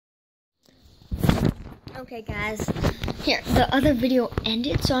Okay guys, here, the other video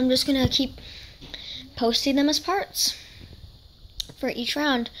ended, so I'm just gonna keep posting them as parts for each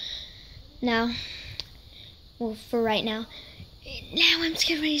round. Now, well, for right now. Now I'm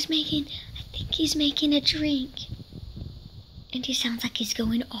scared what he's making. I think he's making a drink. And he sounds like he's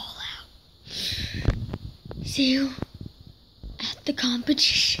going all out. See you at the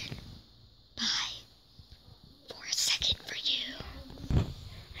competition. Bye. For a second for you.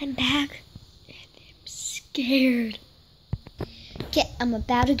 I'm back. Scared. Okay, I'm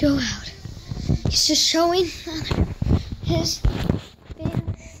about to go out. He's just showing his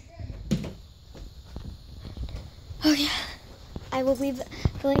face. Oh yeah. I will leave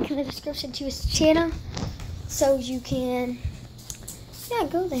the link in the description to his channel so you can, yeah,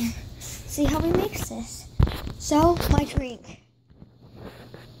 go there. See how he makes this. So, my drink.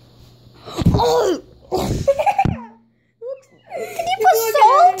 Oh! Did he put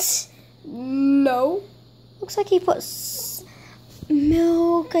salt? No. Looks like he put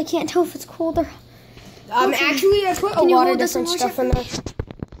milk. I can't tell if it's cold or... Actually, I put a lot of different stuff in there.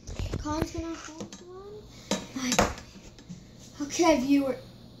 Collin's gonna hold one. Okay, viewer.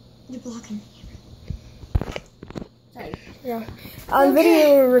 You're blocking me. Sorry. Yeah. On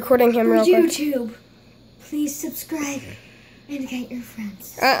video, we're recording him real quick. YouTube, please subscribe and get your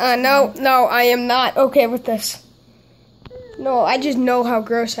friends. No, I am not okay with this. No, I just know how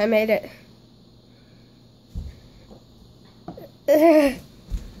gross I made it.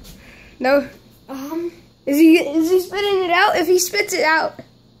 No. Is he spitting it out? If he spits it out,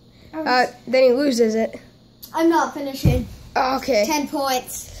 then he loses it. I'm not finishing. Okay. 10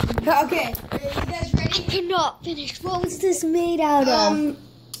 points. Okay. Are you guys ready? I cannot finish. What was this made out of?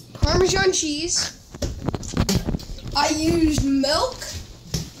 Parmesan cheese. I used milk,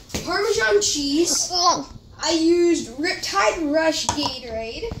 Parmesan cheese. Oh. I used Riptide Rush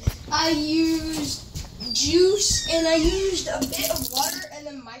Gatorade. I used juice, and I used a bit of water, and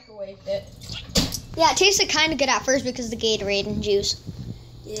then microwaved it. Yeah, it tasted kind of good at first because of the Gatorade and juice.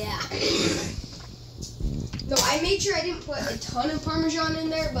 Yeah. No, I made sure I didn't put a ton of Parmesan in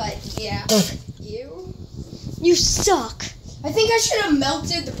there, but yeah. You suck. I think I should have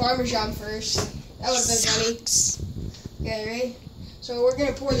melted the Parmesan first. That would have been funny. Okay, ready? So we're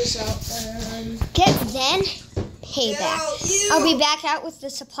going to pour this out. Okay, then payback. I'll be back out with the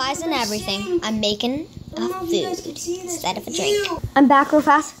supplies and everything. I'm making a food instead of a drink. I'm back real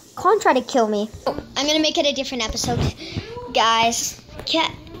fast. Collin tried to kill me. I'm going to make it a different episode. Guys,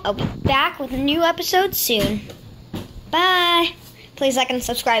 I'll be back with a new episode soon. Bye. Please like and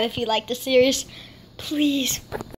subscribe if you like the series. Please.